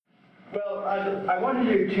Well, I want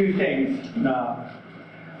to do two things now.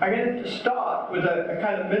 I'm going to start with a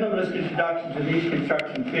kind of minimalist introduction to niche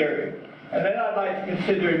construction theory, and then I'd like to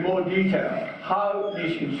consider in more detail how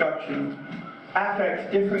niche construction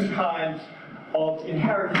affects different kinds of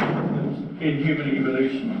inherited systems in human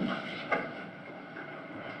evolution.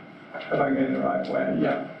 If I'm going the right way,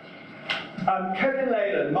 yeah. Kevin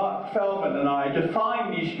Leyland, Mark Feldman, and I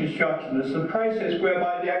define niche construction as the process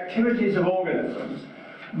whereby the activities of organisms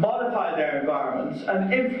modify their environments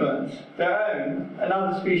and influence their own and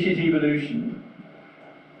other species' evolution.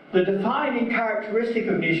 The defining characteristic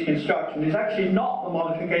of niche construction is actually not the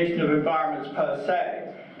modification of environments per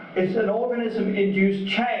se. It's an organism-induced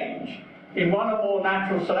change in one or more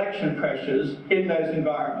natural selection pressures in those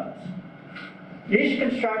environments. Niche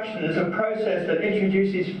construction is a process that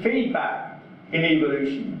introduces feedback in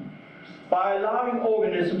evolution by allowing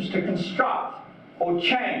organisms to construct or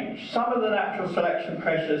change some of the natural selection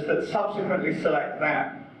pressures that subsequently select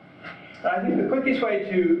them. And I think the quickest way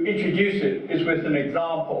to introduce it is with an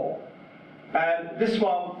example. And this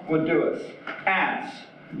one would do us. Ants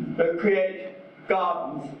that create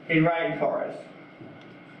gardens in rainforests.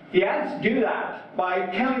 The ants do that by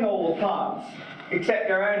killing all the plants except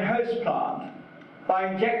their own host plant,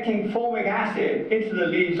 by injecting formic acid into the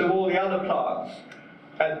leaves of all the other plants,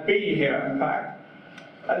 as B here in fact.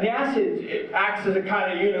 And the acid acts as a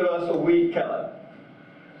kind of universal weed killer.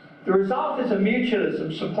 The result is a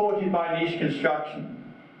mutualism supported by niche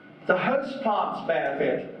construction. The host plants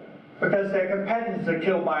benefit because their competitors are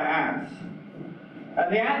killed by ants.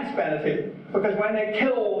 And the ants benefit because when they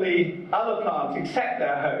kill all the other plants except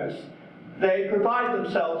their host, they provide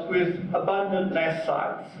themselves with abundant nest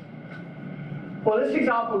sites. Well, this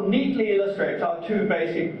example neatly illustrates our two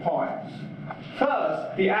basic points.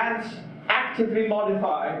 First, the ants actively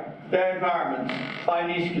modify their environment by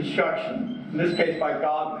niche construction, in this case by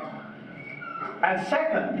gardening. And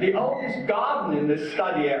second, the oldest garden in this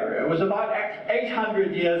study area was about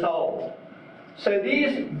 800 years old. So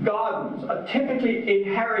these gardens are typically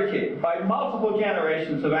inherited by multiple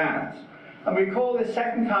generations of ants. And we call this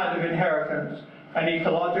second kind of inheritance an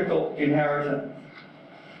ecological inheritance.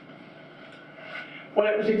 Well,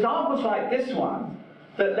 it was examples like this one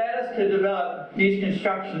that led us to develop niche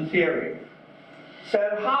construction theory. So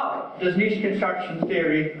how does niche construction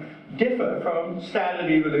theory differ from standard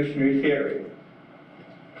evolutionary theory?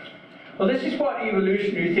 Well, this is what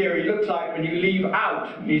evolutionary theory looks like when you leave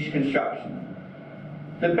out niche construction.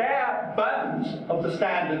 The bare bones of the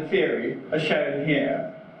standard theory are shown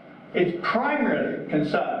here. It's primarily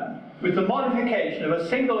concerned with the modification of a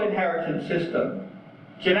single inheritance system,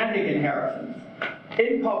 genetic inheritance,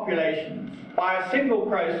 in populations by a single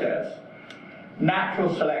process,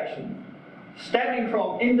 natural selection, stemming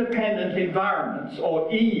from independent environments,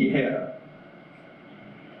 or E here.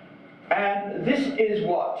 And this is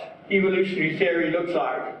what evolutionary theory looks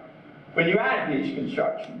like when you add niche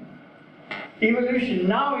construction. Evolution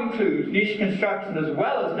now includes niche construction as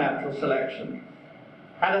well as natural selection,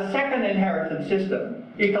 and a second inheritance system,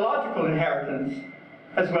 ecological inheritance,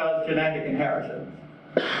 as well as genetic inheritance.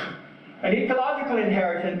 An ecological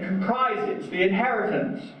inheritance comprises the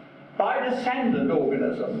inheritance by descendant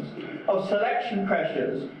organisms of selection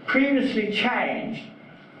pressures previously changed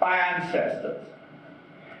by ancestors.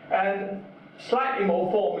 And slightly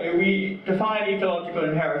more formally, we define ecological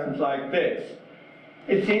inheritance like this.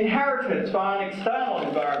 It's the inheritance by an external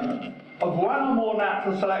environment of one or more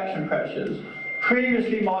natural selection pressures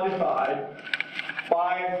previously modified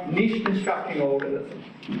by niche constructing organisms.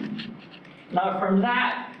 Now from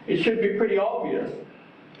that, it should be pretty obvious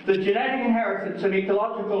that genetic inheritance and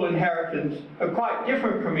ecological inheritance are quite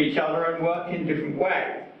different from each other and work in different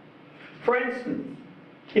ways. For instance,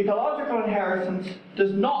 ecological inheritance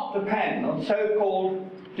does not depend on so-called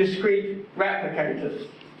discrete replicators,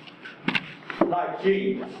 like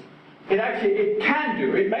genes. It can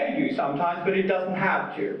do, it may do sometimes, but it doesn't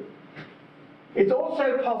have to. It's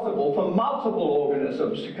also possible for multiple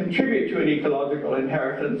organisms to contribute to an ecological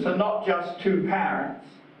inheritance and not just two parents,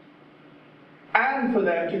 and for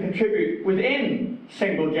them to contribute within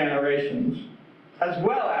single generations as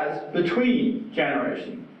well as between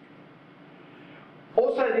generations.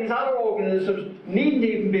 Also, these other organisms needn't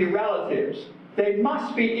even be relatives. They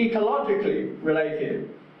must be ecologically related,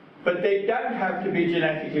 but they don't have to be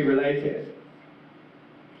genetically related.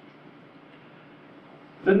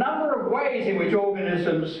 The number of ways in which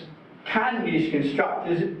organisms can niche construct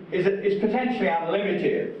is potentially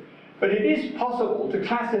unlimited, but it is possible to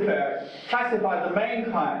classify the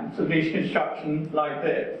main kinds of niche construction like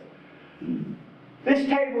this. This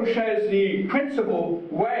table shows the principal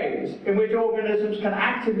ways in which organisms can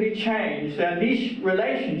actively change their niche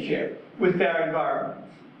relationship with their environments.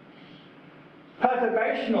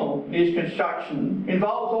 Perturbational niche construction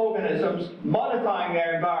involves organisms modifying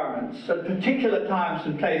their environments at particular times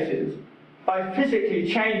and places by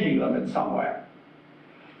physically changing them in some way.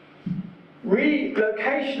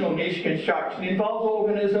 Relocational niche construction involves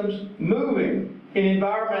organisms moving in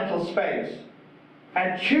environmental space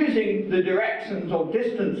and choosing the directions or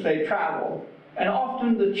distance they travel, and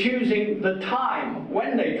often choosing the time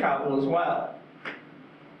when they travel as well.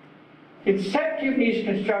 Inceptive niche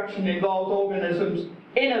construction involves organisms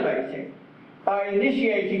innovating by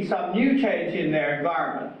initiating some new change in their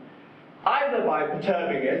environment, either by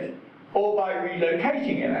perturbing it or by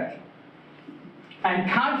relocating in it. And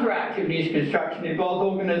counteractive niche construction involves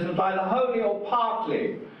organisms either wholly or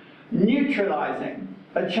partly neutralizing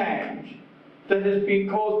a change that has been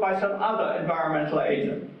caused by some other environmental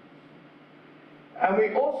agent. And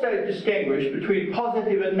we also distinguish between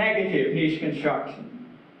positive and negative niche construction.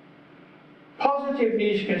 Positive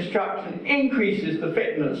niche construction increases the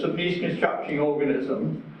fitness of niche constructing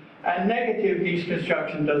organisms, and negative niche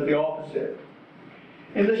construction does the opposite.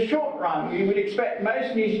 In the short run, we would expect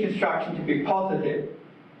most niche construction to be positive,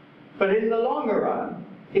 but in the longer run,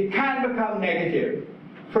 it can become negative.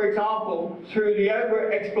 For example, through the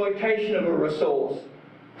overexploitation of a resource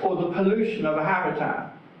or the pollution of a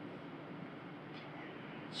habitat.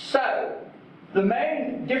 So, the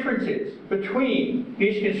main differences between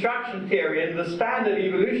niche construction theory and the standard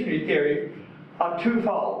evolutionary theory are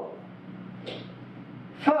twofold.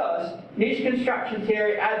 First, niche construction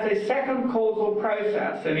theory adds a second causal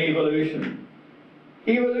process in evolution.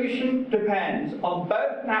 Evolution depends on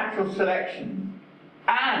both natural selection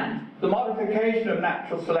and the modification of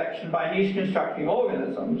natural selection by niche constructing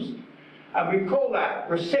organisms, and we call that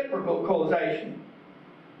reciprocal causation.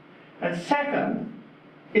 And second,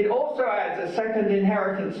 it also adds a second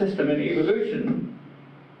inheritance system in evolution.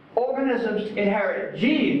 Organisms inherit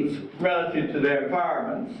genes relative to their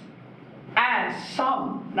environments and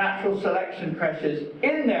some natural selection pressures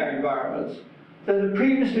in their environments that have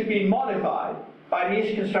previously been modified by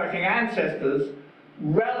niche constructing ancestors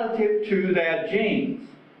relative to their genes.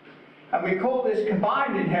 And we call this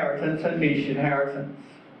combined inheritance and niche inheritance.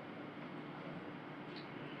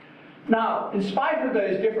 Now, in spite of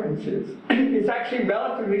those differences, it's actually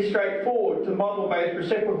relatively straightforward to model both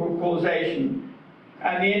reciprocal causation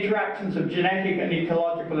and the interactions of genetic and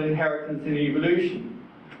ecological inheritance in evolution.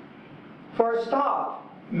 For a start,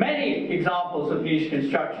 many examples of niche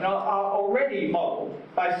construction are already modeled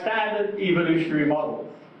by standard evolutionary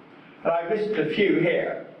models. And I've listed a few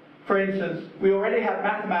here. For instance, we already have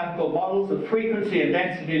mathematical models of frequency and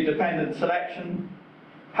density dependent selection,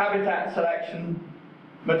 habitat selection,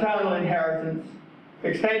 maternal inheritance,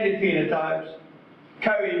 extended phenotypes,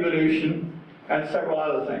 coevolution, and several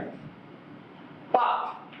other things.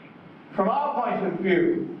 But, from our point of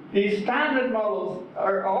view, these standard models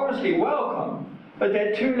are obviously welcome, but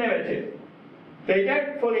they're too limited. They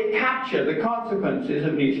don't fully capture the consequences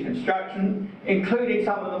of niche construction, including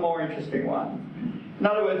some of the more interesting ones. In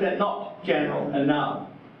other words, they're not general enough.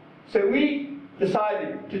 So we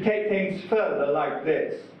decided to take things further like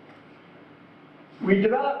this. We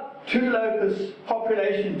developed two locus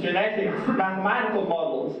population genetics mathematical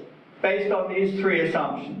models based on these three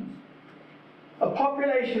assumptions. A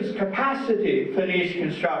population's capacity for niche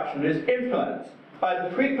construction is influenced by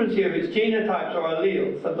the frequency of its genotypes or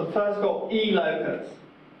alleles at the first or E locus.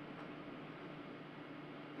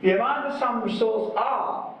 The amount of some resource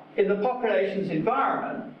R in the population's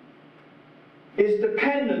environment is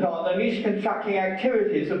dependent on the niche constructing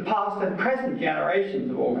activities of past and present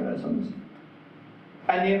generations of organisms.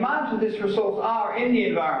 And the amount of this resource R in the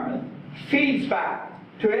environment feeds back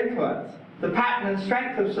to influence the pattern and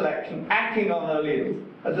strength of selection acting on alleles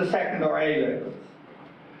at the second or A locus.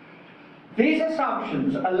 These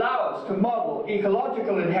assumptions allow us to model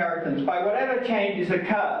ecological inheritance by whatever changes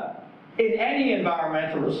occur in any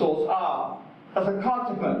environmental resource R as a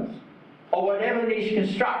consequence of whatever niche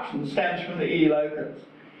construction stems from the E locus.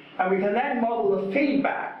 And we can then model the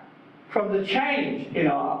feedback from the change in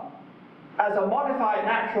R as a modified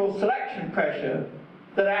natural selection pressure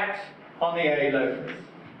that acts on the A locus.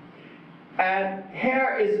 And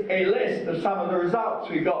here is a list of some of the results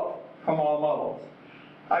we got from our models.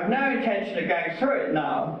 I've no intention of going through it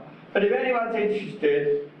now, but if anyone's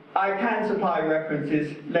interested, I can supply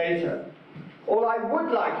references later. All I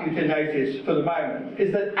would like you to notice for the moment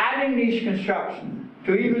is that adding niche construction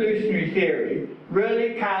to evolutionary theory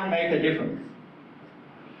really can make a difference.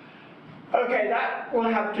 Okay, that will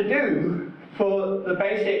have to do for the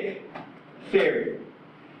basic theory.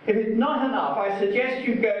 If it's not enough, I suggest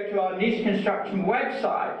you go to our niche construction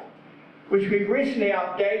website, which we've recently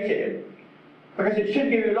updated, because it should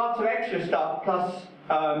give you lots of extra stuff, plus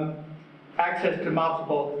access to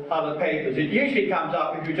multiple other papers. It usually comes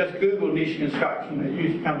up, if you just Google niche construction, it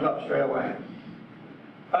usually comes up straight away.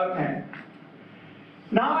 Okay.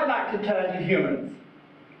 Now I'd like to turn to humans.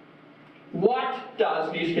 What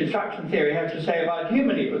does niche construction theory have to say about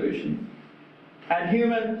human evolution and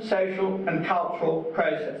human social and cultural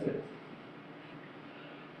processes?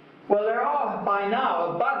 Well, there are by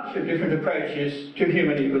now a bunch of different approaches to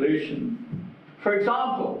human evolution. For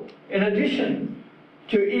example, in addition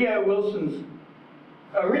to E.O. Wilson's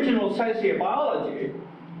original sociobiology,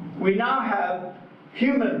 we now have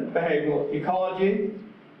human behavioral ecology,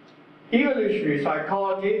 evolutionary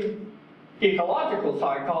psychology, ecological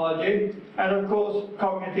psychology, and of course,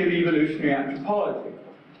 cognitive evolutionary anthropology.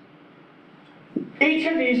 Each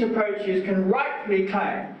of these approaches can rightfully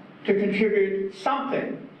claim to contribute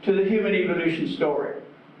something to the human evolution story.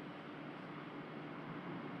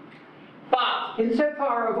 But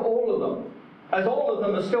insofar as all of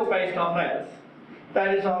them are still based on this,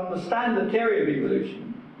 that is on the standard theory of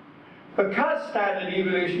evolution, because standard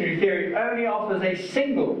evolutionary theory only offers a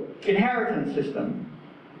single inheritance system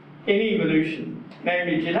in evolution,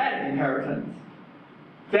 namely genetic inheritance,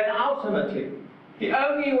 then ultimately, the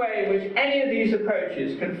only way in which any of these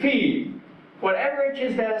approaches can feed whatever it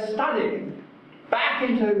is they're studying back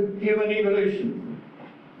into human evolution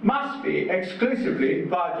must be exclusively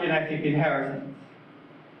by genetic inheritance.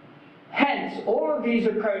 Hence, all of these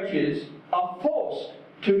approaches are forced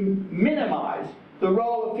to minimize the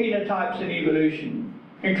role of phenotypes in evolution,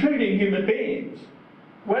 including human beings,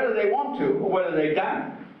 whether they want to or whether they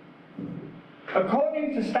don't.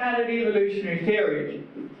 According to standard evolutionary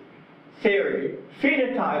theory,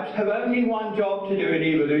 phenotypes have only one job to do in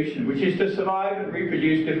evolution, which is to survive and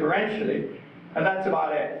reproduce differentially, and that's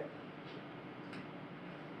about it.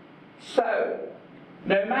 So,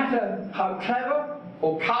 no matter how clever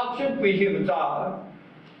or cultured we humans are,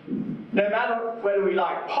 no matter whether we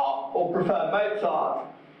like pop or prefer Mozart,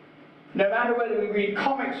 no matter whether we read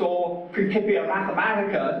comics or Principia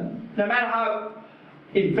Mathematica, no matter how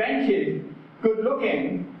inventive,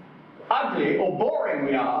 good-looking, ugly, or boring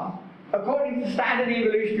we are, according to standard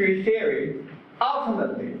evolutionary theory,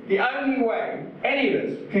 ultimately, the only way any of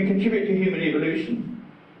us can contribute to human evolution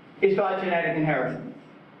is by genetic inheritance,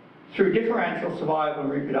 through differential survival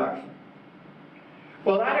and reproduction.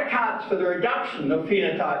 Well, that accounts for the reduction of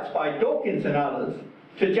phenotypes by Dawkins and others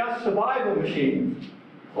to just survival machines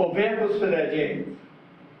or vehicles for their genes.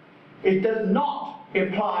 It does not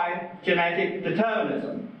imply genetic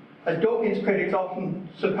determinism, as Dawkins critics often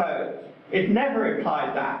suppose. It never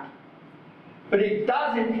implied that. But it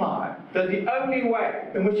does imply that the only way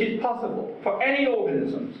in which it's possible for any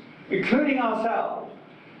organisms, including ourselves,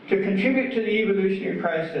 to contribute to the evolutionary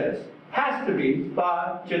process has to be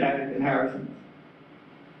by genetic inheritance.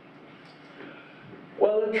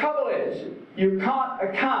 Well, the trouble is, you can't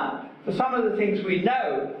account for some of the things we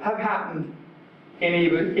know have happened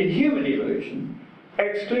in human evolution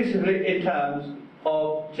exclusively in terms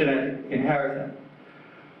of genetic inheritance.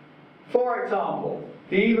 For example,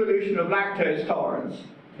 the evolution of lactose tolerance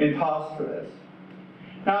in pastoralists.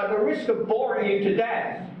 Now, at the risk of boring you to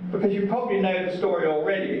death, because you probably know the story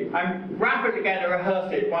already, I'm rapidly going to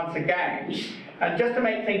rehearse it once again. And just to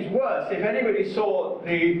make things worse, if anybody saw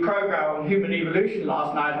the program on human evolution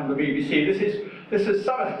last night on the BBC, this is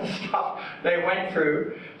some of the stuff they went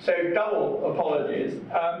through, so double apologies.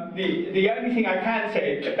 The only thing I can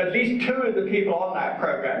say, at least two of the people on that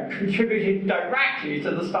program contributed directly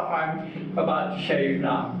to the stuff I'm about to show you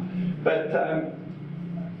now. But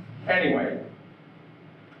anyway,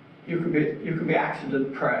 you can be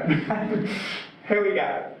accident prone. Here we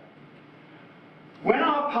go. When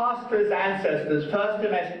our pastor's ancestors first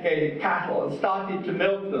domesticated cattle and started to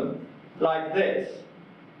milk them like this,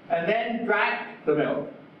 and then drank the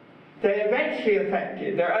milk, they eventually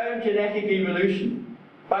affected their own genetic evolution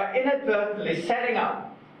by inadvertently setting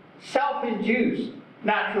up self-induced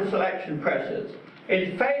natural selection pressures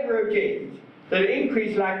in favor of genes that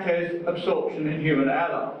increase lactose absorption in human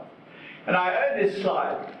adults. And I owe this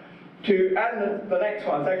slide to, and the next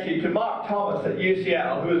one's actually to Mark Thomas at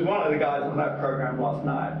UCL, who was one of the guys on that program last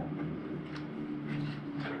night.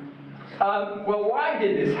 Well, why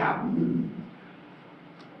did this happen?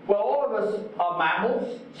 Well, all of us are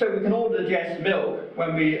mammals, so we can all digest milk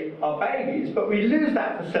when we are babies, but we lose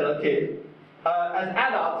that facility as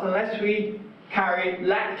adults unless we carry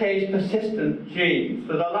lactase-persistent genes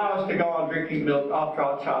that allow us to go on drinking milk after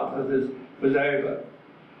our childhood was over.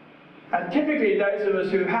 And typically those of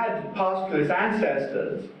us who had pastoralist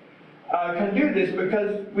ancestors can do this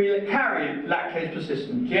because we carry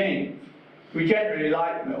lactose-persistent genes. We generally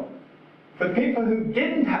like milk. But people who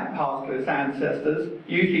didn't have pastoralist ancestors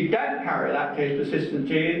usually don't carry lactose-persistent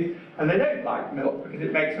genes, and they don't like milk because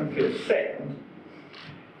it makes them feel sick.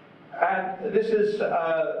 And this is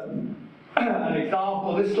an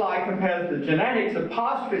example. This slide compares the genetics of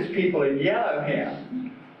pastoralist people in yellow here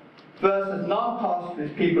versus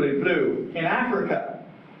non-pastoralist people in blue in Africa.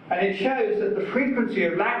 And it shows that the frequency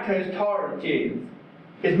of lactose-tolerant genes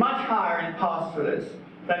is much higher in pastoralists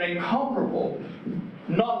than in comparable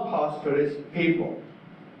non-pastoralist people.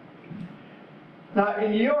 Now,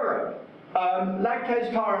 in Europe,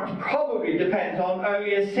 lactose tolerance probably depends on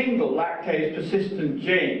only a single lactose-persistent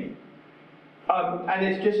gene. And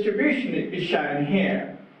its distribution is shown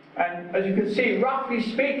here. And as you can see, roughly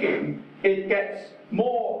speaking, it gets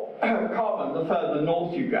more common the further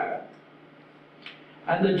north you go.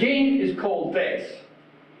 And the gene is called this.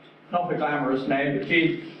 Not a glamorous name, but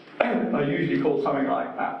genes are usually called something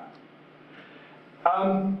like that.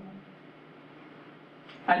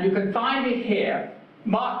 And you can find it here,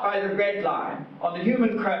 marked by the red line, on the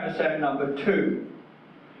human chromosome number 2.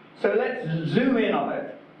 So let's zoom in on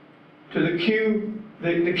it to the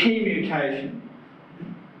key mutation.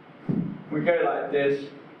 We go like this,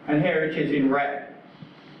 and here it is in red.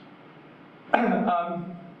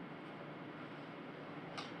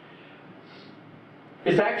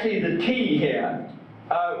 It's actually the T here,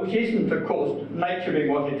 which isn't, of course, nature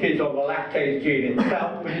being what it is on the lactase gene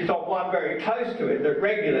itself, but it's got one very close to it that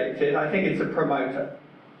regulates it. I think it's a promoter.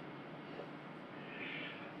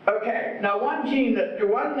 Okay, now one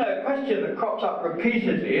question that crops up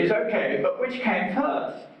repeatedly is, okay, but which came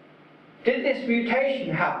first? Did this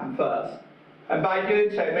mutation happen first? And by doing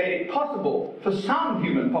so, made it possible for some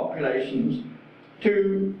human populations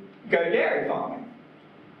to go dairy farming?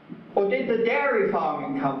 Or did the dairy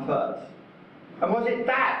farming come first? And was it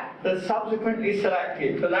that subsequently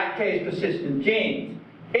selected the lactase-persistent genes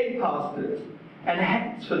in pastoralists, and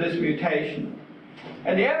hence for this mutation?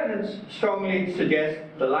 And the evidence strongly suggests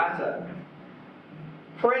the latter.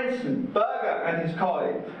 For instance, Berger and his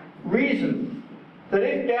colleagues reasoned that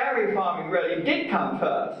if dairy farming really did come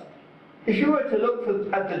first, if you were to look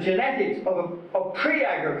at the genetics of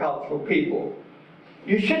pre-agricultural people,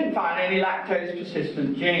 you shouldn't find any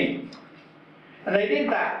lactose-persistent genes. And they did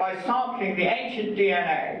that by sampling the ancient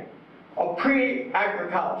DNA of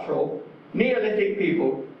pre-agricultural Neolithic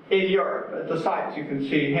people in Europe at the sites you can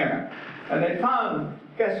see here. And they found,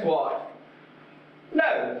 guess what?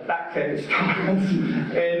 No lactose tolerance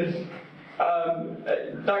in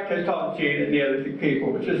lactose tolerant gene in Neolithic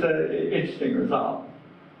people, which is an interesting result.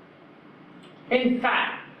 In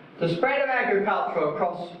fact, the spread of agriculture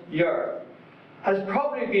across Europe has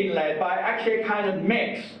probably been led by actually a kind of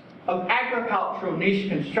mix of agricultural niche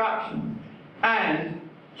construction and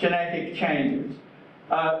genetic changes.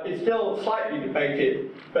 It's still slightly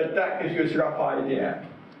debated, but that gives you a rough idea.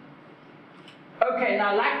 Okay,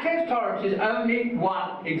 now lactose tolerance is only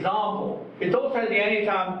one example. It's also the only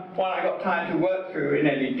one I got time to work through in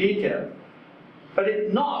any detail. But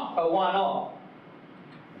it's not a one-off.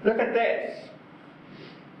 Look at this.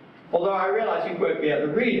 Although I realize you won't be able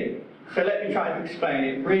to read it, so let me try to explain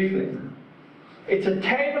it briefly. It's a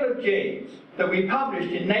table of genes that we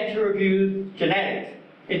published in Nature Reviews Genetics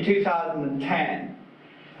in 2010.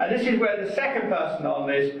 And this is where the second person on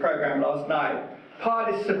this program last night,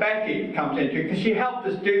 Pardis Sabeki, comes into, because she helped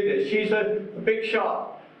us do this. She's a big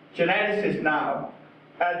shot geneticist now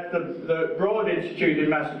at the Broad Institute in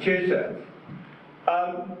Massachusetts.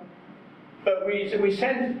 But we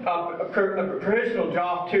sent a provisional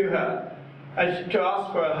draft to her to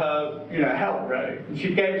ask for her help, really. And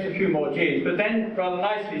she gave us a few more genes. But then, rather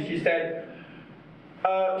nicely, she said,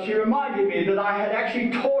 she reminded me that I had actually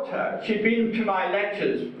taught her. She'd been to my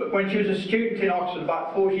lectures when she was a student in Oxford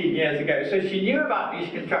about 14 years ago. So she knew about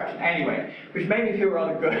niche construction anyway, which made me feel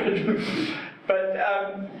rather good. But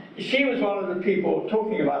she was one of the people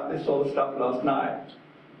talking about this sort of stuff last night.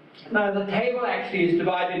 Now, the table actually is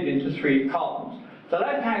divided into 3 columns. The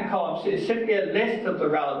left-hand column is simply a list of the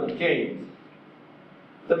relevant genes.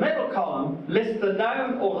 The middle column lists the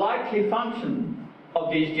known or likely function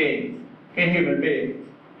of these genes in human beings.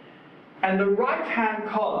 And the right-hand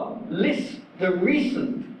column lists the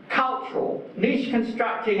recent cultural niche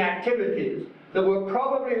constructing activities that were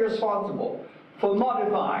probably responsible for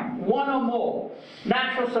modifying one or more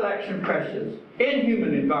natural selection pressures in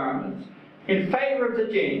human environments in favor of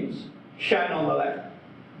the genes shown on the left.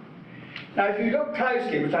 Now, if you look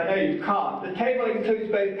closely, which I know you can't, the table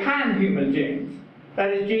includes both pan-human genes, that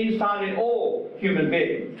is, genes found in all human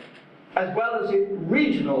beings, as well as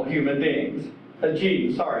regional human beings,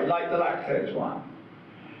 genes, like the lactose one.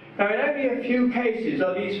 Now, in only a few cases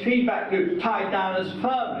are these feedback loops tied down as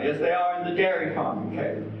firmly as they are in the dairy farming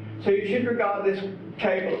case. So you should regard this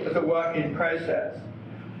table as a work in process.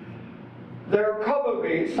 There are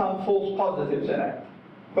probably some false positives in it,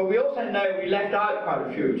 but we also know we left out quite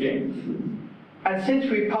a few genes. And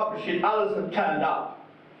since we published it, others have turned up.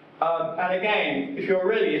 And again, if you're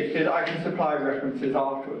really interested, I can supply references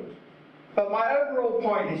afterwards. But my overall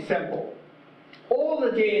point is simple. All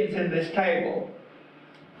the genes in this table,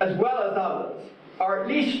 as well as others, are at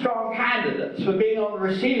least strong candidates for being on the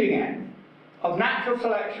receiving end of natural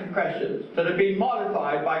selection pressures that have been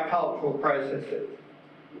modified by cultural processes.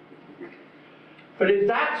 But if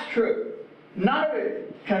that's true, none of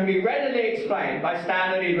it can be readily explained by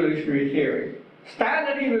standard evolutionary theory.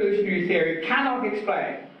 Standard evolutionary theory cannot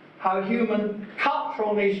explain how human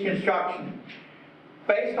cultural niche construction,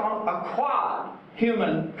 based on acquired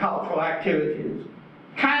human cultural activities,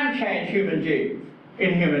 can change human genes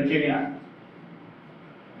in human genomes.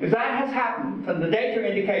 If that has happened, and the data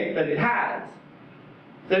indicate that it has,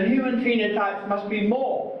 then human phenotypes must be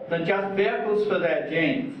more than just vehicles for their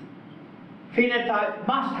genes. Phenotypes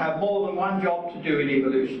must have more than one job to do in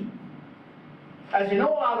evolution. As in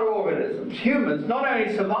all other organisms, humans not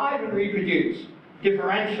only survive and reproduce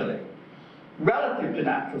differentially, relative to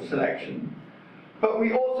natural selection, but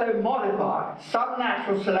we also modify some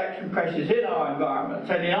natural selection pressures in our environments,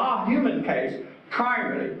 and in our human case,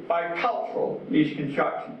 primarily by cultural niche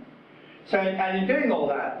construction. So, and in doing all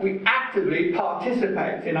that, we actively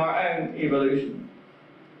participate in our own evolution.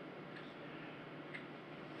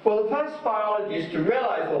 Well, the first biologists to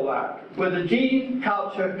realize all that were the gene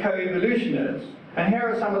culture co-evolutionists, and here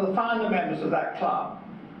are some of the founder members of that club.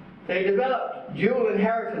 They developed dual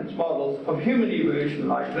inheritance models of human evolution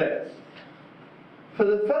like this. For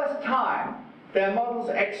the first time, their models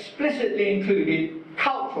explicitly included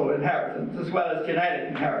cultural inheritance as well as genetic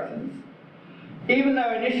inheritance, even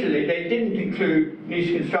though initially they didn't include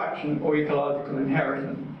niche construction or ecological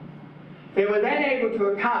inheritance. They were then able to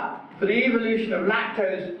account for the evolution of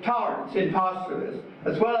lactose tolerance in pastoralists,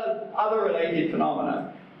 as well as other related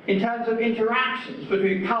phenomena, in terms of interactions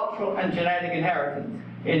between cultural and genetic inheritance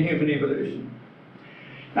in human evolution.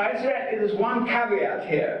 Now, incidentally, there's one caveat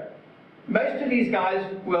here. Most of these guys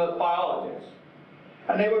were biologists,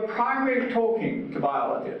 and they were primarily talking to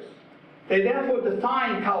biologists. They therefore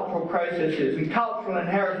defined cultural processes and cultural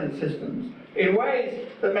inheritance systems in ways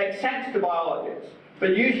that make sense to biologists,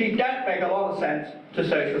 but usually don't make a lot of sense to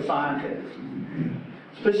social scientists.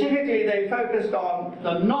 Specifically, they focused on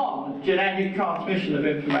the non-genetic transmission of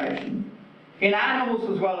information in animals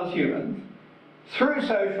as well as humans through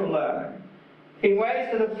social learning in ways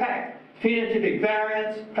that affect phenotypic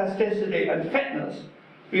variance, plasticity, and fitness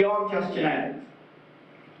beyond just genetics.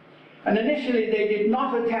 And initially, they did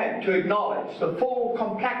not attempt to acknowledge the full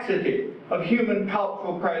complexity of human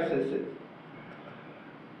cultural processes,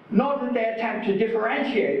 nor did they attempt to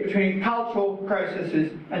differentiate between cultural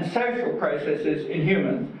processes and social processes in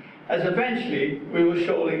humans, as eventually we will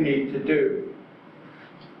surely need to do.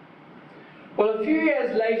 Well, a few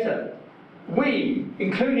years later, we,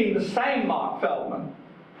 including the same Mark Feldman,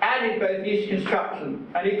 added both niche construction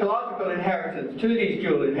and ecological inheritance to these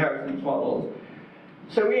dual inheritance models.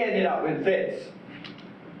 So we ended up with this,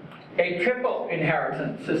 a triple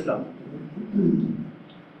inheritance system.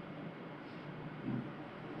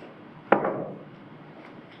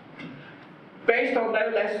 Based on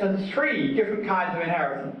no less than 3 different kinds of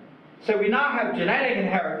inheritance. So we now have genetic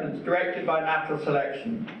inheritance directed by natural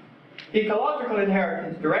selection, ecological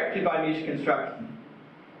inheritance directed by niche construction,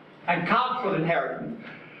 and cultural inheritance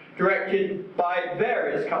directed by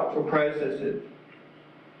various cultural processes.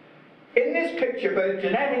 In this picture, both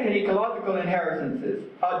genetic and ecological inheritances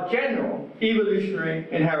are general evolutionary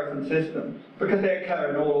inheritance systems because they occur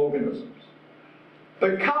in all organisms.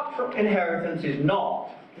 But cultural inheritance is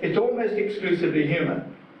not. It's almost exclusively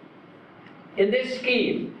human. In this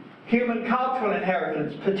scheme, human cultural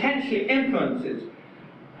inheritance potentially influences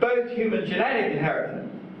both human genetic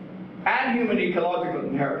inheritance and human ecological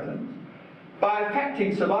inheritance by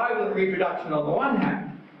affecting survival and reproduction on the one hand,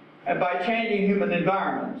 and by changing human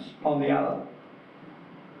environments on the other.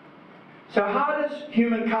 So how does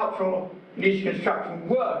human cultural niche construction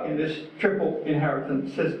work in this triple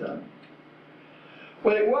inheritance system?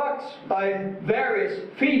 Well, it works by various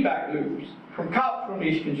feedback loops from cultural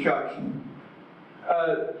niche construction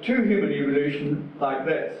to human evolution like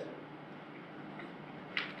this.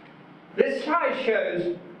 This slide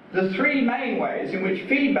shows the 3 main ways in which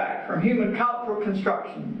feedback from human cultural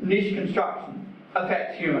construction, niche construction,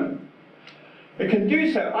 affects humans. It can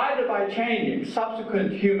do so either by changing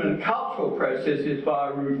subsequent human cultural processes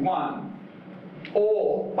via route 1,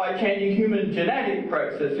 or by changing human genetic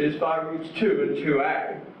processes via routes 2 and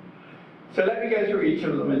 2A. So let me go through each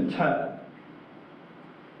of them in turn.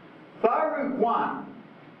 Via route 1,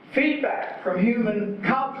 feedback from human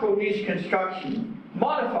cultural niche construction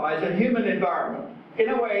modifies a human environment in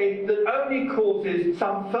a way that only causes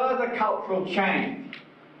some further cultural change.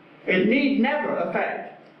 It need never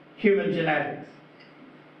affect human genetics.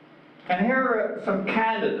 And here are some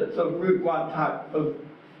candidates of route 1 type of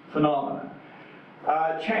phenomena.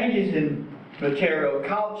 Changes in material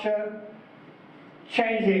culture,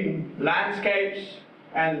 changing landscapes,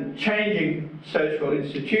 and changing social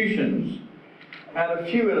institutions. And a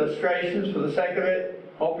few illustrations for the sake of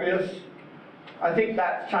it, obvious. I think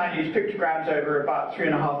that's Chinese pictograms over about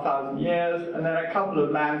 3,500 years, and then a couple of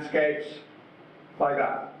landscapes like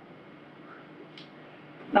that.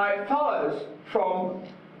 Now it follows from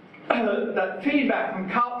that feedback from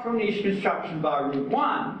cultural niche construction by route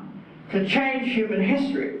 1 can change human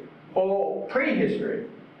history or prehistory,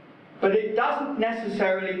 but it doesn't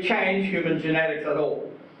necessarily change human genetics at all.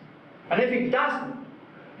 And if it doesn't,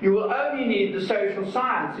 you will only need the social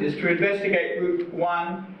sciences to investigate route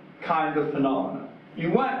 1 kind of phenomena.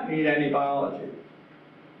 You won't need any biology.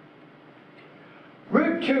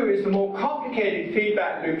 Route 2 is the more complicated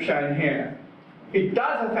feedback loop shown here. It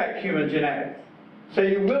does affect human genetics, so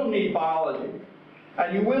you will need biology,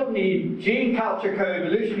 and you will need gene culture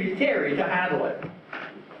coevolutionary theory to handle it.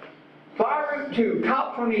 Via route 2,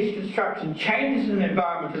 cultural niche construction changes an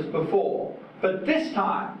environment as before, but this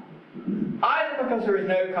time, either because there is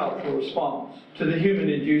no cultural response to the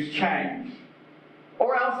human-induced change,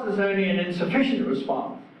 or else there's only an insufficient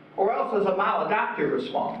response, or else there's a maladaptive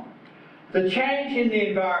response, the change in the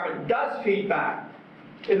environment does feed back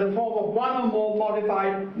in the form of one or more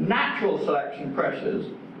modified natural selection pressures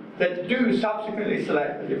that do subsequently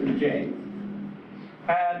select the different genes.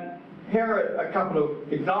 And here are a couple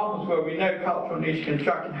of examples where we know cultural niche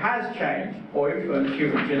construction has changed or influenced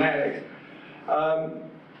human genetics.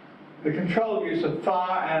 The controlled use of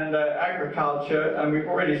fire and agriculture, and we've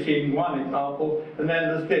already seen one example, and then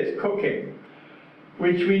there's this, cooking,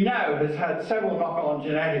 which we know has had several knock-on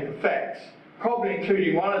genetic effects, probably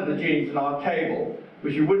including one of the genes in our table,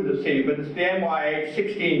 which you wouldn't have seen, but it's the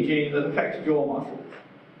MYH16 gene that affects jaw muscles.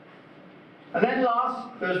 And then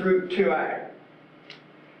last, there's route 2A.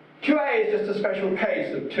 2A is just a special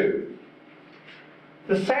case of 2.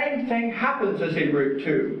 The same thing happens as in route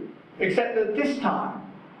 2, except that this time,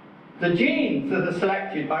 the genes that are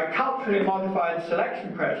selected by culturally modified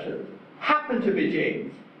selection pressures happen to be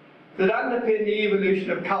genes that underpin the evolution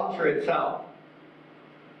of culture itself,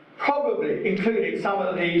 probably including some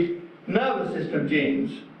of the nervous system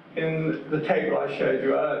genes in the table I showed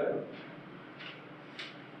you earlier.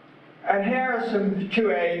 And here are some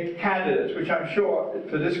 2A candidates, which I'm sure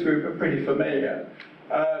for this group are pretty familiar.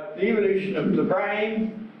 The evolution of the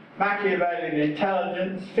brain, Machiavellian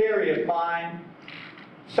intelligence, theory of mind,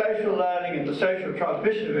 social learning and the social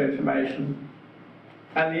transmission of information,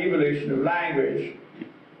 and the evolution of language,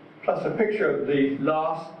 plus a picture of the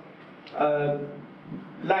last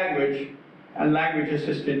language and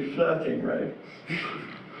language-assisted flirting rate.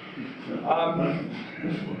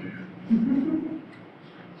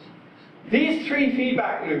 These three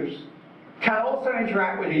feedback loops can also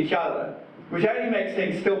interact with each other, which only makes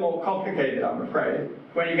things still more complicated, I'm afraid,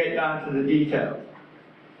 when you get down to the details.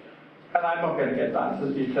 And I'm not going to get down to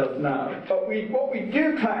the details now. But what we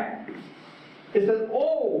do claim is that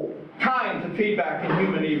all kinds of feedback in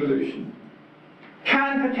human evolution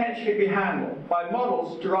can potentially be handled by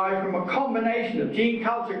models derived from a combination of gene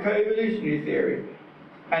culture coevolutionary theory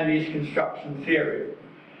and niche construction theory.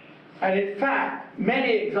 And in fact,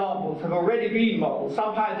 many examples have already been modeled,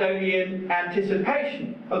 sometimes only in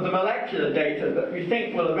anticipation of the molecular data that we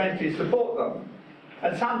think will eventually support them,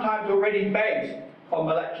 and sometimes already based on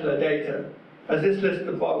molecular data, as this list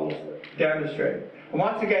of models demonstrate. And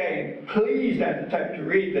once again, please don't attempt to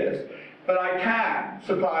read this, but I can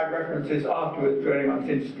supply references afterwards for anyone's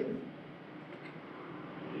interested.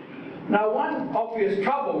 Now, one obvious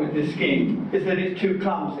trouble with this scheme is that it's too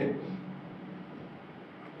clumsy.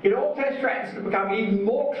 It also threatens to become even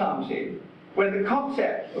more clumsy when the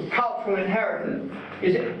concept of cultural inheritance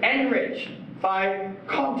is enriched by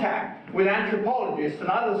contact with anthropologists and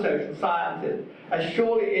other social sciences, as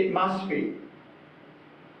surely it must be.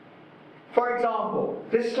 For example,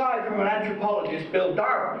 this slide from an anthropologist, Bill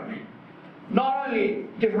Durham, not only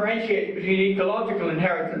differentiates between ecological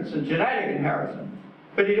inheritance and genetic inheritance,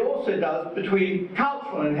 but it also does between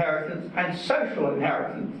cultural inheritance and social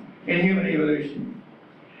inheritance in human evolution.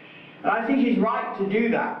 And I think he's right to do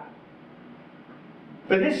that.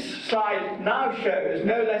 But this slide now shows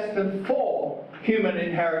no less than 4 human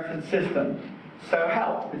inheritance systems. So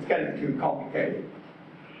help, it's getting too complicated.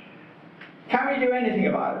 Can we do anything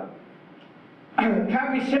about it?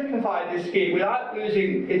 Can we simplify this scheme without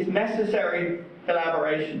losing its necessary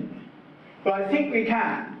elaboration? Well, I think we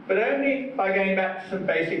can, but only by going back to some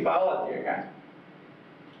basic biology again.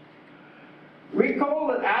 Recall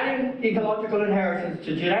that adding ecological inheritance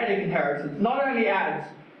to genetic inheritance not only adds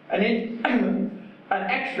an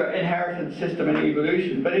extra inheritance system in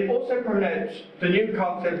evolution, but it also promotes the new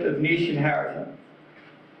concept of niche inheritance.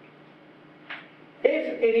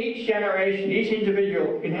 If in each generation, each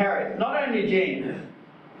individual inherits not only genes,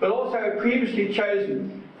 but also a previously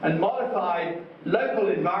chosen and modified local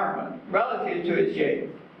environment relative to its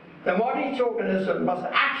genes, then what each organism must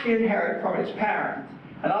actually inherit from its parents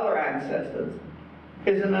and other ancestors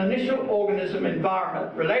is an initial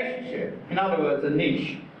organism-environment relationship, in other words, a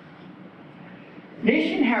niche.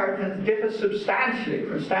 Niche inheritance differs substantially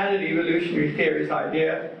from standard evolutionary theory's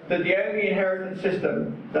idea that the only inheritance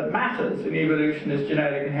system that matters in evolution is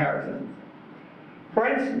genetic inheritance. For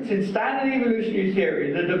instance, in standard evolutionary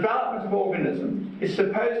theory, the development of organisms is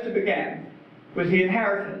supposed to begin with the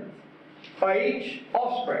inheritance by each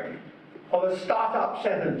offspring of a start-up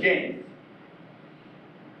set of genes.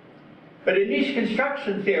 But in niche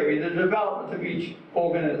construction theory, the development of each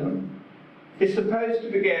organism is supposed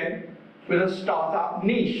to begin with a startup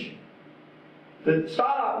niche. The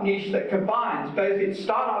startup niche that combines both its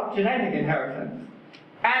startup genetic inheritance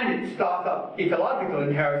and its startup ecological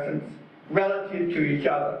inheritance relative to each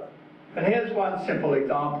other. And here's one simple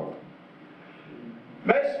example.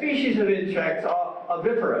 Most species of insects are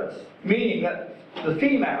oviparous, meaning that the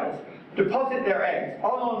females deposit their eggs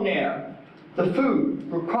on or near the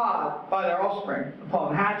food required by their offspring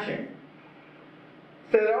upon hatching.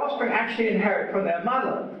 So their offspring actually inherit from their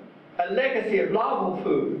mother a legacy of larval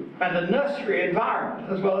food and a nursery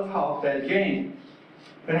environment, as well as half their genes.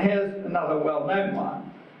 And here's another well-known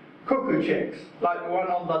one. Cuckoo chicks, like the one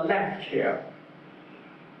on the left here,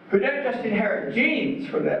 who don't just inherit genes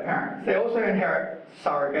from their parents, they also inherit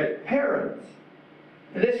surrogate parents.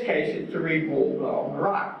 In this case, it's the reed warbler on the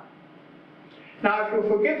right. Now, if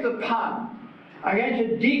you'll forgive the pun, I'm going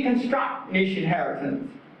to deconstruct niche inheritance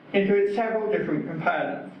into its several different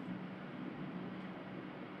components.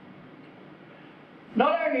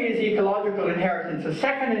 Not only is ecological inheritance a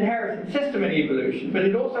second inheritance system in evolution, but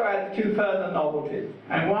it also adds 2 further novelties,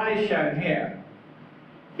 and one is shown here.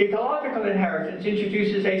 Ecological inheritance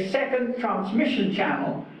introduces a second transmission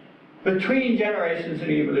channel between generations in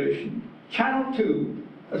evolution, channel 2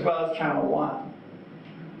 as well as channel 1.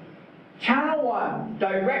 Channel 1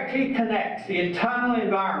 directly connects the internal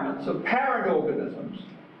environments of parent organisms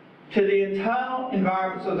to the internal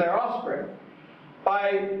environments of their offspring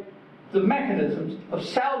by the mechanisms of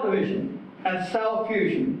cell division and cell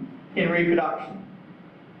fusion in reproduction.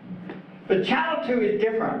 But channel 2 is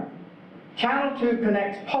different. Channel 2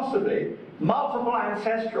 connects possibly multiple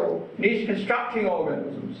ancestral niche constructing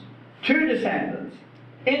organisms to descendants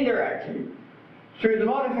indirectly through the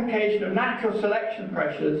modification of natural selection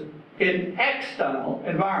pressures in external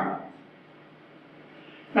environments.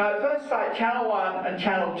 Now, at first sight, channel 1 and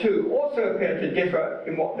channel 2 also appear to differ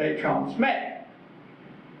in what they transmit.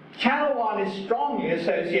 Channel 1 is strongly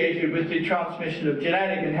associated with the transmission of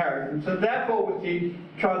genetic inheritance, and therefore with the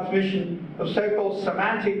transmission of so-called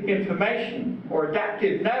semantic information or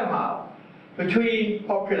adaptive know-how between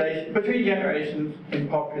generations in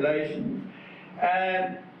populations.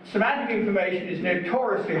 And semantic information is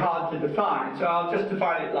notoriously hard to define, so I'll just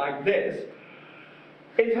define it like this.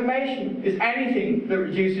 Information is anything that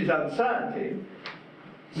reduces uncertainty.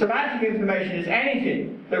 Semantic information is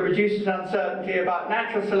anything that reduces uncertainty about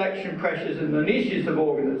natural selection pressures in the niches of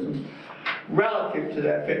organisms relative to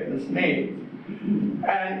their fitness needs.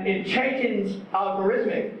 And in Chaitin's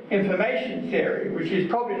algorithmic information theory, which is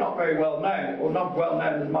probably not very well known, or not well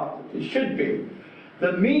known as much as it should be,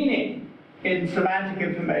 the meaning in semantic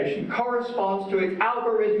information corresponds to its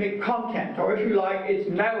algorithmic content, or if you like, its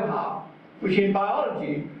know-how, which in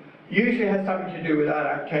biology usually has something to do with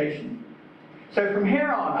adaptation. So from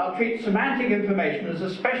here on, I'll treat semantic information as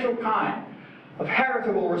a special kind of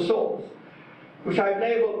heritable resource, which I've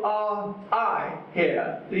labeled RI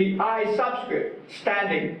here, the I subscript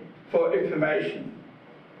standing for information.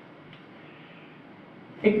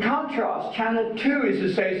 In contrast, channel 2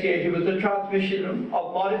 is associated with the transmission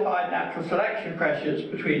of modified natural selection pressures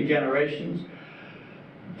between generations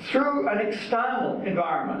through an external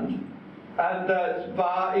environment and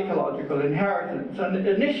via ecological inheritance. And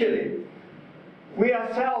initially, we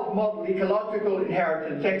ourselves model ecological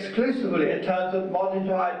inheritance exclusively in terms of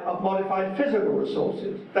modified physical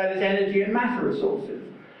resources, that is, energy and matter resources,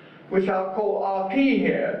 which I'll call RP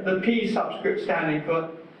here, the P subscript standing for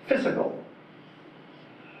physical.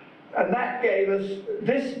 And that gave us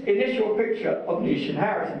this initial picture of niche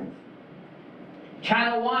inheritance.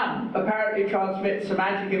 Channel 1 apparently transmits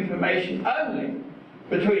semantic information only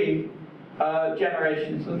between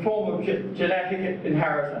generations in the form of genetic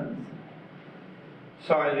inheritance.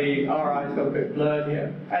 Sorry, the RI's got a bit blurred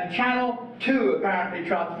here. And channel 2 apparently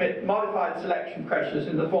transmits modified selection pressures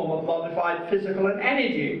in the form of modified physical and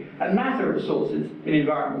energy and matter resources in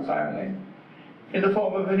environments only, in the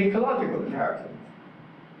form of an ecological inheritance.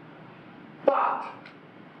 But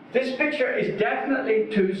this picture is definitely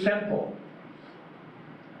too simple,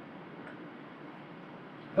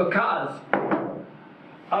 because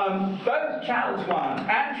both channels 1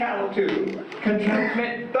 and channel 2 can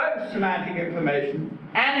transmit both semantic information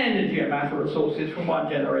and energy and matter resources from one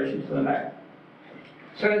generation to the next.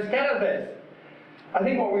 So instead of this, I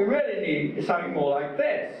think what we really need is something more like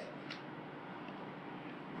this.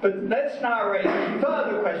 But let's now raise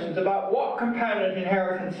further questions about what component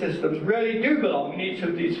inheritance systems really do belong in each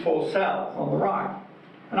of these 4 cells on the right.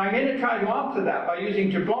 And I'm going to try to answer that by using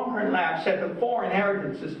Jablonka and Lamb's set of 4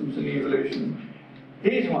 inheritance systems in evolution.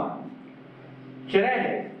 These ones: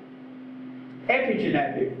 genetic,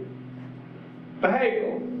 epigenetic,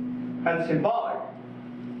 behavioral, and symbolic,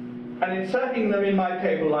 and inserting them in my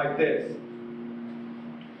table like this.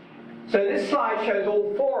 So this slide shows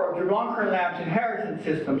all 4 of Jablonka and Lamb's inheritance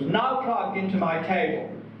systems now plugged into my table.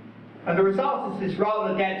 And the result is this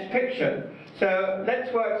rather dense picture. So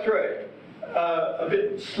let's work through it a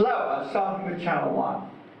bit slower, starting with channel 1.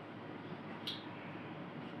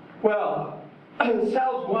 Well,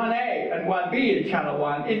 cells 1A and 1B in channel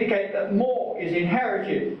 1 indicate that more is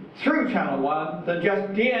inherited through channel 1 than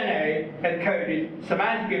just DNA encoded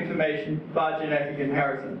semantic information via genetic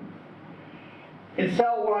inheritance. In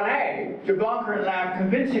cell 1A, Jablonka and Lamb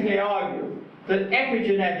convincingly argue that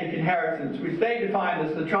epigenetic inheritance, which they define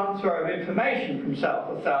as the transfer of information from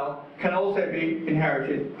cell to cell, can also be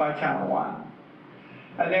inherited by channel 1.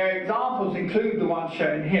 And their examples include the ones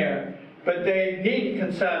shown here, but they need to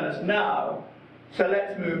concern us now. So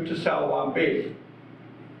let's move to cell 1B.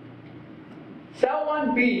 Cell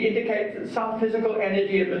 1B indicates that some physical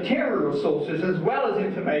energy and material resources, as well as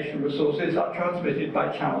information resources, are transmitted by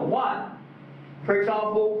channel 1. For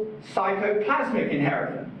example, cytoplasmic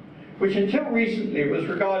inheritance, which until recently was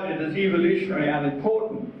regarded as evolutionarily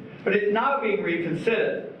unimportant, but is now being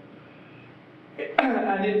reconsidered.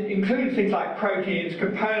 And it includes things like proteins,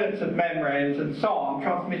 components of membranes, and so on,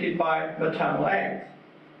 transmitted by maternal eggs.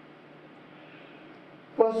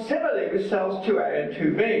 Well, similarly with cells 2A and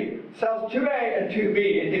 2B. Cells 2A and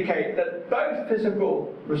 2B indicate that both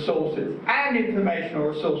physical resources and informational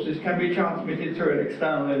resources can be transmitted through an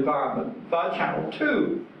external environment via channel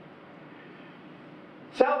 2.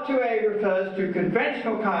 Cell 2A refers to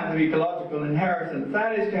conventional kinds of ecological inheritance,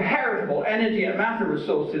 that is, to heritable energy and matter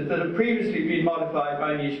resources that have previously been modified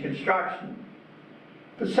by niche construction.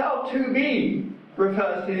 But cell 2B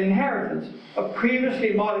refers to the inheritance of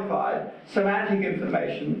previously modified semantic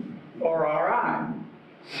information, or RI,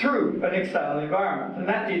 through an external environment, and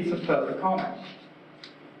that needs some further comment.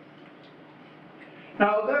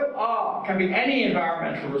 Now, although R can be any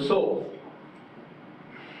environmental resource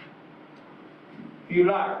you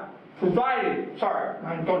like, provided, sorry,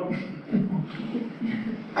 I'm going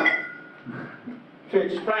to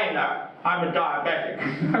explain that, I'm a diabetic.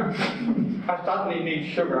 I suddenly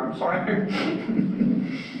need sugar, I'm sorry.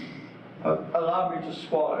 Allow me to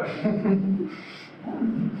swallow.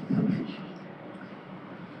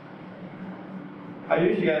 I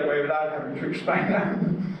usually get away without having to explain that.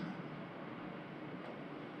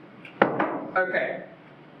 Okay.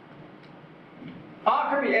 R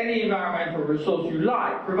can be any environmental resource you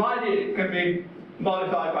like, provided it can be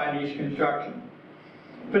modified by niche construction.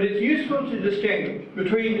 But it's useful to distinguish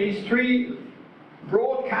between these 3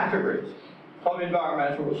 broad categories of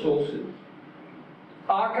environmental resources.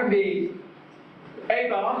 R can be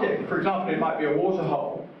abiotic, for example, it might be a water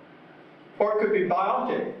hole, or it could be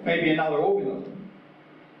biotic, maybe another organism,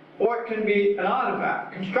 or it can be an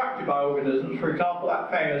artifact constructed by organisms, for example,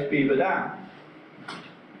 that famous beaver dam.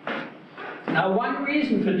 Now, one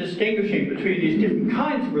reason for distinguishing between these different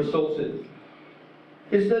kinds of resources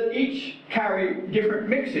is that each carry different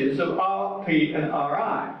mixes of R, P, and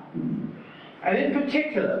Ri. And in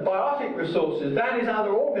particular, biotic resources, that is, other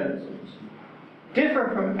organisms,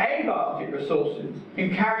 differ from abiotic resources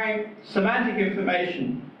in carrying semantic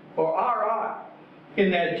information, or RI,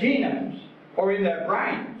 in their genomes or in their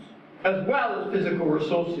brains as well as physical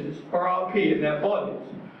resources, or RP, in their bodies,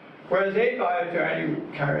 whereas abiota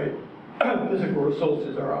only carry physical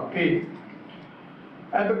resources, or RP.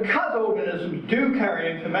 And because organisms do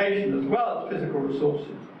carry information as well as physical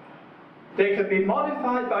resources, they can be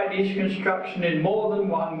modified by niche construction in more than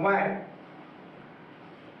one way.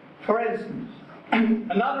 For instance,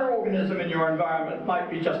 another organism in your environment might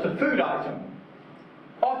be just a food item.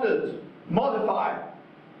 Otters modify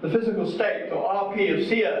the physical state, or RP, of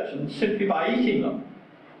sea urchins simply by eating them.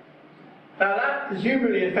 Now that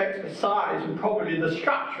presumably affects the size and probably the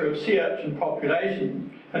structure of sea urchin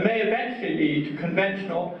populations, and may eventually lead to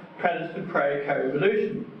conventional predator-prey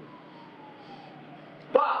co-evolution.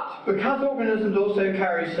 But because organisms also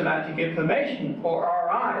carry semantic information, or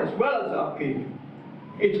RI, as well as RP,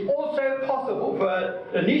 it's also possible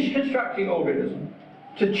for a niche-constructing organism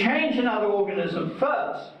to change another organism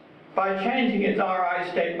first by changing its RI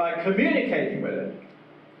state by communicating with it,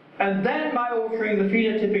 and then by altering the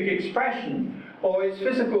phenotypic expression, or its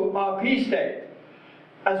physical RP state,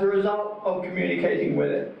 as a result of communicating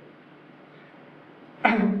with it.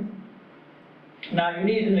 Now you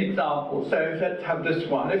need an example, so let's have this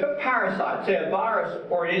one. If a parasite, say a virus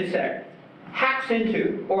or an insect, hacks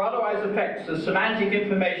into or otherwise affects the semantic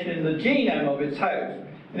information in the genome of its host,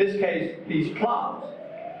 in this case these plants,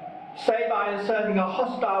 say by inserting a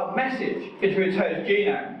hostile message into its host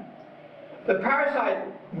genome, the parasite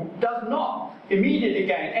does not immediately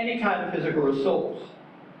gain any kind of physical resource.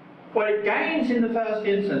 What it gains in the first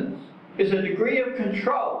instance is a degree of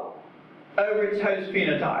control over its host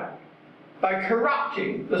phenotype by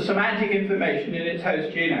corrupting the semantic information in its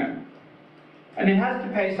host genome. And it has to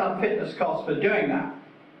pay some fitness cost for doing that.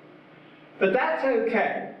 But that's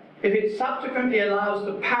okay if it subsequently allows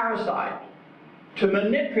the parasite to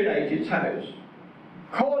manipulate its host,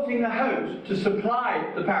 causing the host to supply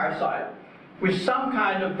the parasite with some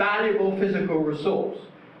kind of valuable physical resource.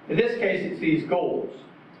 In this case, it's these galls.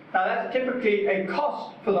 Now that's typically a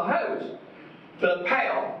cost for the host, but a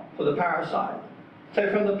payoff for the parasite. So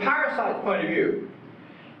from the parasite's point of view,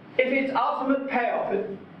 if its ultimate payoff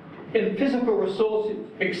in physical resources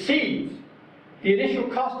exceeds the initial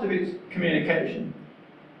cost of its communication,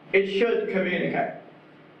 it should communicate.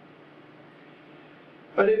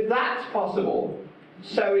 But if that's possible,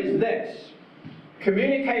 so is this.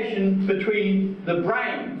 Communication between the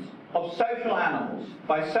brains of social animals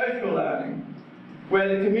by social learning,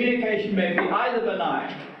 where the communication may be either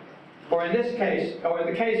benign, or in this case, or in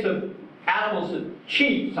the case of animals that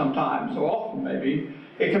cheat sometimes, or often maybe,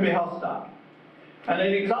 it can be hostile. And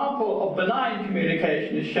an example of benign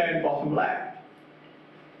communication is shown bottom left.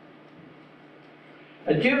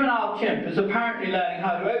 A juvenile chimp is apparently learning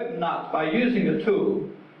how to open nuts by using a tool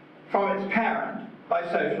from its parent by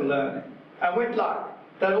social learning. And with luck,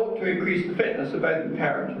 that ought to increase the fitness of both the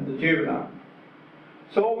parent and the juvenile.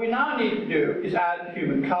 So what we now need to do is add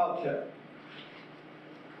human culture.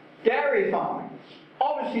 Dairy farming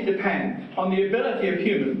obviously depends on the ability of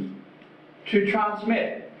humans to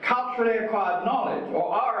transmit culturally acquired knowledge,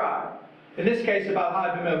 or RI, in this case about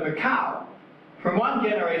how to milk a cow, from one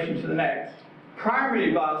generation to the next,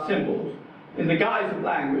 primarily via symbols, in the guise of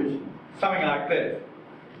language, something like this.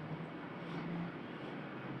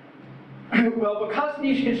 Well, because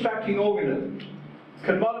niche constructing organisms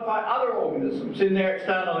can modify other organisms in their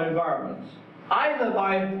external environments, either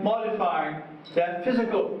by modifying their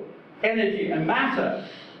physical energy and matter,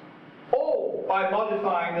 or by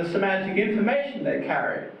modifying the semantic information they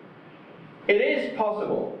carry, it is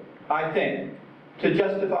possible, I think, to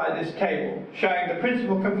justify this table, showing the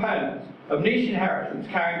principal components of niche inheritance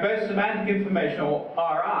carrying both semantic information, or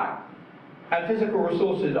RI, and physical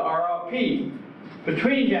resources, RRP,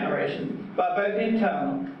 between generations by both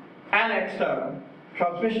internal and external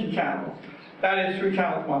transmission channels, that is, through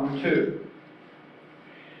channels 1 and 2.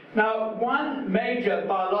 Now, one major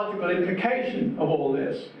biological implication of all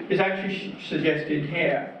this is actually suggested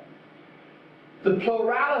here. The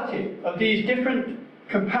plurality of these different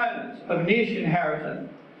components of niche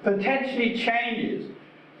inheritance potentially changes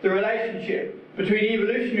the relationship between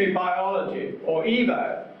evolutionary biology, or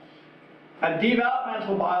EVO, and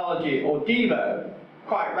developmental biology, or DEVO,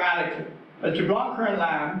 quite radically, as Jablonka and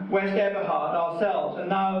Lamb, West Eberhard, ourselves, and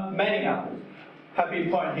now many others have been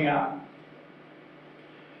pointing out.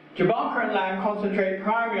 Jablonka and Lamb concentrate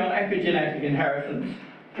primarily on epigenetic inheritance.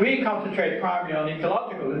 We concentrate primarily on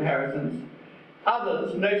ecological inheritance.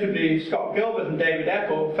 Others, notably Scott Gilbert and David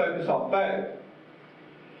Epple, focus on both.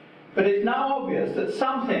 But it's now obvious that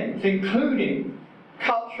some things, including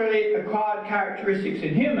culturally acquired characteristics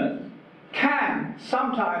in humans, can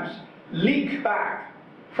sometimes leak back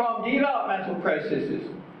from developmental processes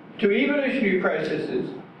to evolutionary processes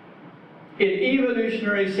in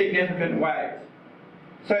evolutionary significant ways.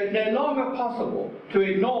 So it's no longer possible to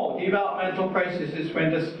ignore developmental processes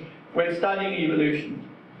when studying evolution,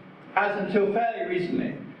 as until fairly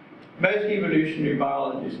recently, most evolutionary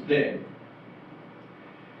biologists did.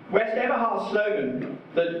 West Eberhard's slogan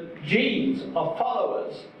that genes are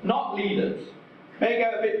followers, not leaders, may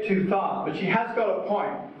go a bit too far, but she has got a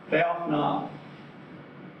point. They often are.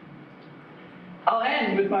 I'll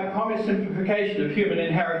end with my promised simplification of human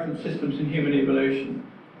inheritance systems and human evolution.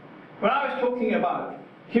 When I was talking about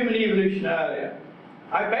human evolution earlier,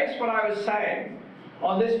 I based what I was saying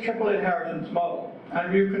on this triple inheritance model.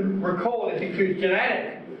 And you can recall it includes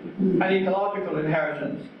genetic and ecological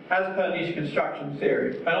inheritance as per niche construction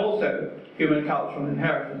theory, and also human cultural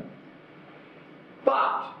inheritance.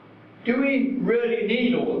 But do we really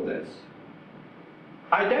need all of this?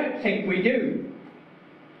 I don't think we do.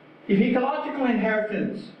 If ecological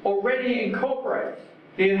inheritance already incorporates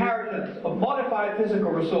the inheritance of modified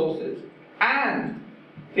physical resources and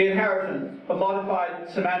the inheritance of modified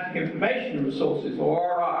semantic information resources, or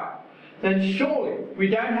ORI, then surely we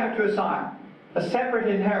don't have to assign a separate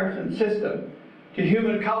inheritance system to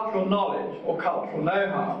human cultural knowledge or cultural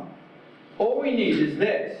know-how. All we need is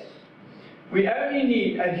this. We only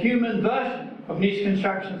need a human version of niche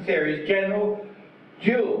construction theory's general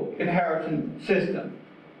dual inheritance system.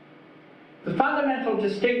 The fundamental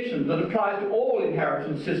distinction that applies to all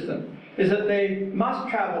inheritance systems is that they must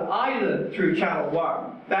travel either through channel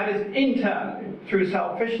 1, that is internally through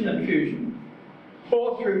cell fission and fusion,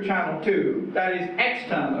 or through channel 2, that is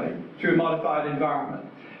externally through modified environment.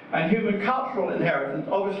 And human cultural inheritance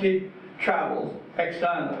obviously travels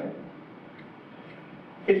externally.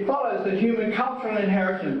 It follows that human cultural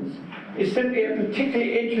inheritance is simply a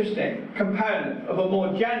particularly interesting component of a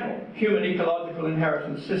more general human ecological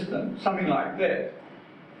inheritance system, something like this.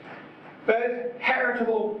 Both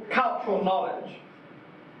heritable cultural knowledge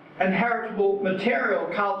and heritable material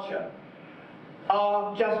culture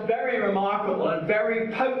are just very remarkable and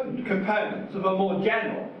very potent components of a more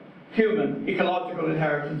general human ecological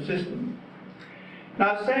inheritance system.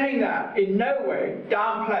 Now, saying that in no way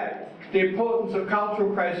downplays the importance of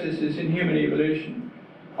cultural processes in human evolution.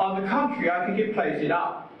 On the contrary, I think it plays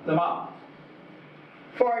them up.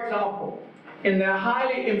 For example, in their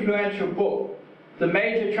highly influential book, The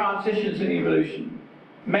Major Transitions in Evolution,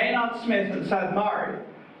 Maynard Smith and Seth Murray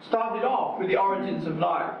started off with the origins of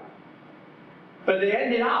life, but they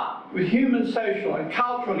ended up with human social and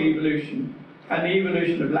cultural evolution and the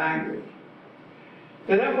evolution of language.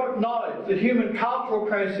 They therefore acknowledge that human cultural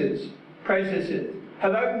processes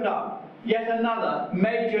have opened up yet another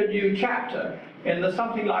major new chapter in the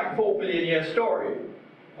something like 4 billion year story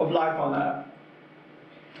of life on Earth.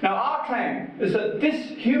 Now, our claim is that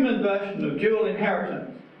this human version of dual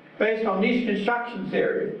inheritance, based on niche construction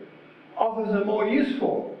theory, offers a more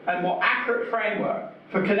useful and more accurate framework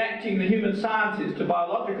for connecting the human sciences to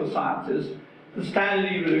biological sciences than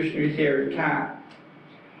standard evolutionary theory can.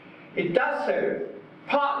 It does so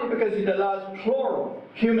partly because it allows plural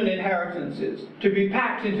human inheritances to be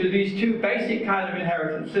packed into these two basic kind of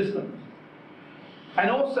inheritance systems, and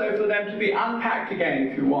also for them to be unpacked again,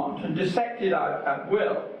 if you want, and dissected out at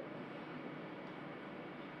will,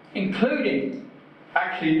 including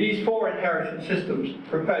actually these 4 inheritance systems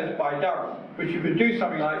proposed by Durham, which you could do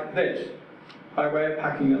something like this by way of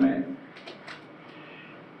packing them in.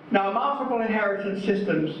 Now, multiple inheritance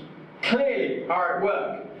systems clearly are at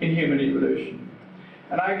work in human evolution,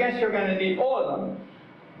 and I guess you're going to need all of them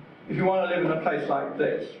if you want to live in a place like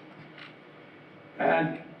this.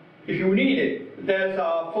 And if you need it, there's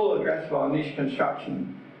our full address of our niche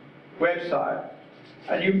construction website.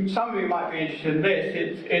 And some of you might be interested in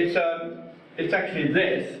this. It's actually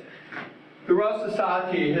this. The Royal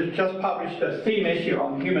Society has just published a theme issue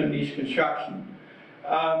on human niche construction.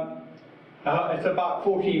 It's about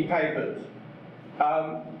 14 papers.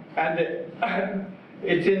 And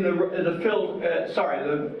it's in the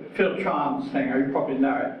Phil-Trans thing, you probably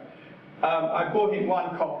know it. I bought in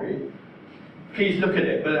 1 copy. Please look at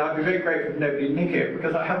it, but I'd be very grateful if nobody nick it,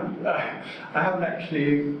 because I haven't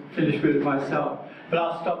actually finished with it myself. But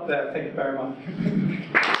I'll stop there. Thank you very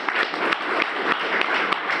much.